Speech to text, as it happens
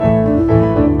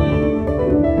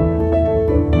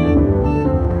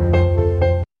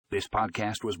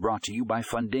podcast was brought to you by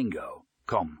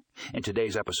Fundingo.com. In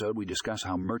today's episode, we discuss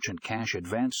how Merchant Cash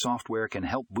Advance software can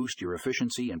help boost your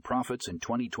efficiency and profits in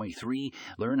 2023.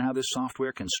 Learn how this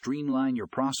software can streamline your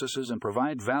processes and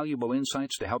provide valuable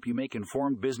insights to help you make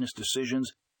informed business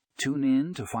decisions. Tune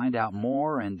in to find out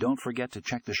more, and don't forget to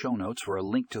check the show notes for a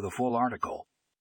link to the full article.